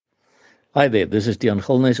Hi there, this is Tian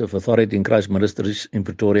Gilnes of Authority in Christ Ministries in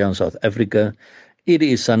Pretoria, in South Africa. It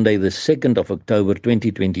is Sunday, the 2nd of October,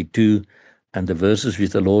 2022, and the verses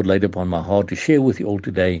which the Lord laid upon my heart to share with you all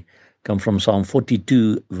today come from Psalm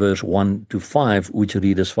 42, verse 1 to 5, which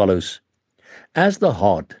read as follows. As the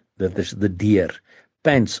hart, that is the deer,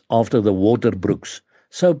 pants after the water brooks,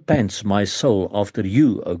 so pants my soul after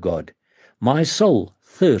you, O God. My soul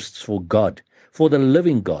thirsts for God, for the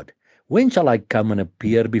living God. When shall I come and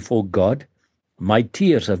appear before God? My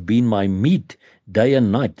tears have been my meat day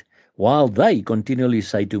and night, while they continually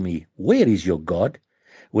say to me, where is your God?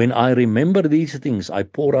 When I remember these things, I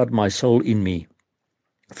pour out my soul in me.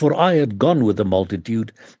 For I had gone with the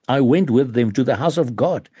multitude, I went with them to the house of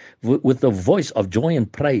God, with the voice of joy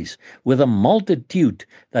and praise, with a multitude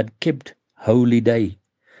that kept holyday.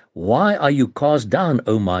 Why are you cast down,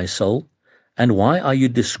 O my soul? And why are you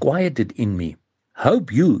disquieted in me?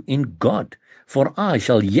 Hope you in God, for I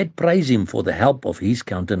shall yet praise him for the help of his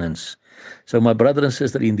countenance. So my brother and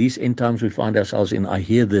sister, in these end times we find ourselves in, I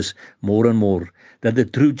hear this more and more, that the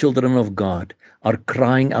true children of God are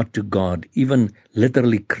crying out to God, even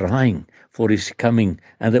literally crying for his coming.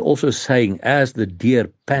 And they're also saying, as the deer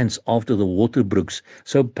pants after the water brooks,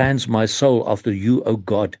 so pants my soul after you, O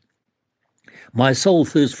God. My soul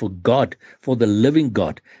thirsts for God, for the living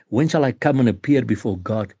God. When shall I come and appear before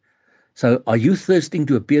God? So are you thirsting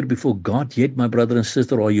to appear before God yet, my brother and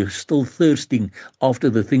sister, or are you still thirsting after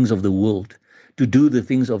the things of the world, to do the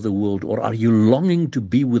things of the world? Or are you longing to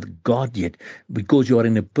be with God yet, because you are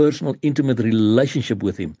in a personal, intimate relationship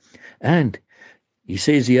with him? And he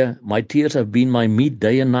says here, my tears have been my meat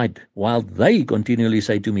day and night, while they continually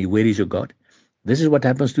say to me, where is your God? This is what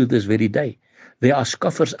happens to this very day. There are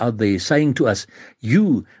scoffers out there saying to us,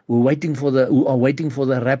 you were waiting for who are waiting for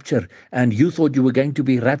the rapture, and you thought you were going to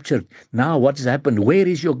be raptured. Now what has happened? Where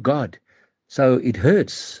is your God? So it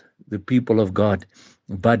hurts the people of God,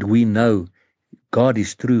 but we know God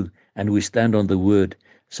is true and we stand on the word.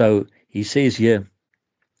 So he says here,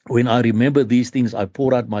 when I remember these things, I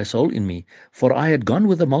pour out my soul in me, for I had gone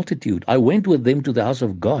with a multitude. I went with them to the house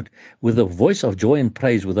of God, with a voice of joy and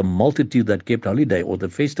praise, with a multitude that kept holiday, or the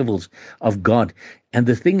festivals of God. And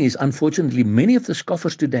the thing is, unfortunately, many of the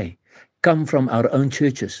scoffers today come from our own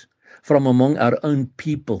churches, from among our own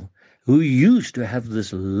people, who used to have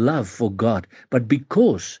this love for God, but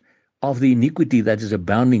because of the iniquity that is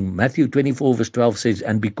abounding. Matthew 24 verse 12 says,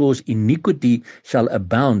 and because iniquity shall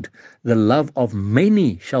abound, the love of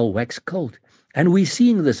many shall wax cold. And we're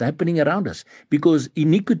seeing this happening around us, because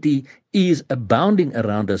iniquity is abounding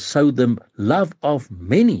around us, so the love of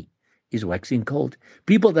many is waxing cold.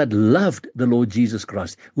 People that loved the Lord Jesus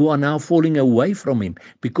Christ, who are now falling away from him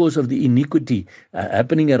because of the iniquity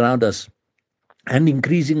happening around us and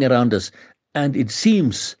increasing around us. And it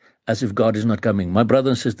seems as if God is not coming. My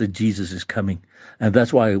brother and sister, Jesus is coming. And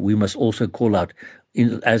that's why we must also call out,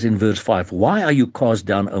 as in verse 5, why are you cast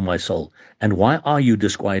down, O my soul? And why are you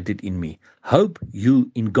disquieted in me? Hope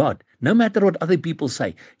you in God. No matter what other people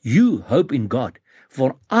say, you hope in God.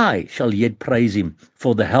 For I shall yet praise him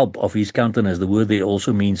for the help of his countenance. The word there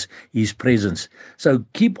also means his presence. So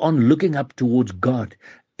keep on looking up towards God.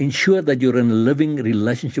 Ensure that you're in a living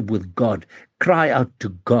relationship with God. Cry out to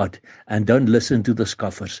God and don't listen to the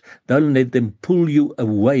scoffers. Don't let them pull you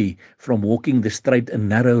away from walking the straight and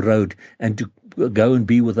narrow road and to go and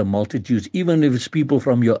be with the multitudes. Even if it's people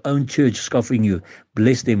from your own church scoffing you,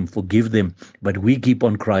 bless them, forgive them. But we keep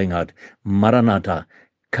on crying out, Maranatha,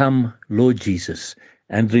 come, Lord Jesus.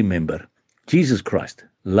 And remember, Jesus Christ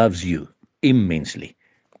loves you immensely.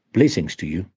 Blessings to you.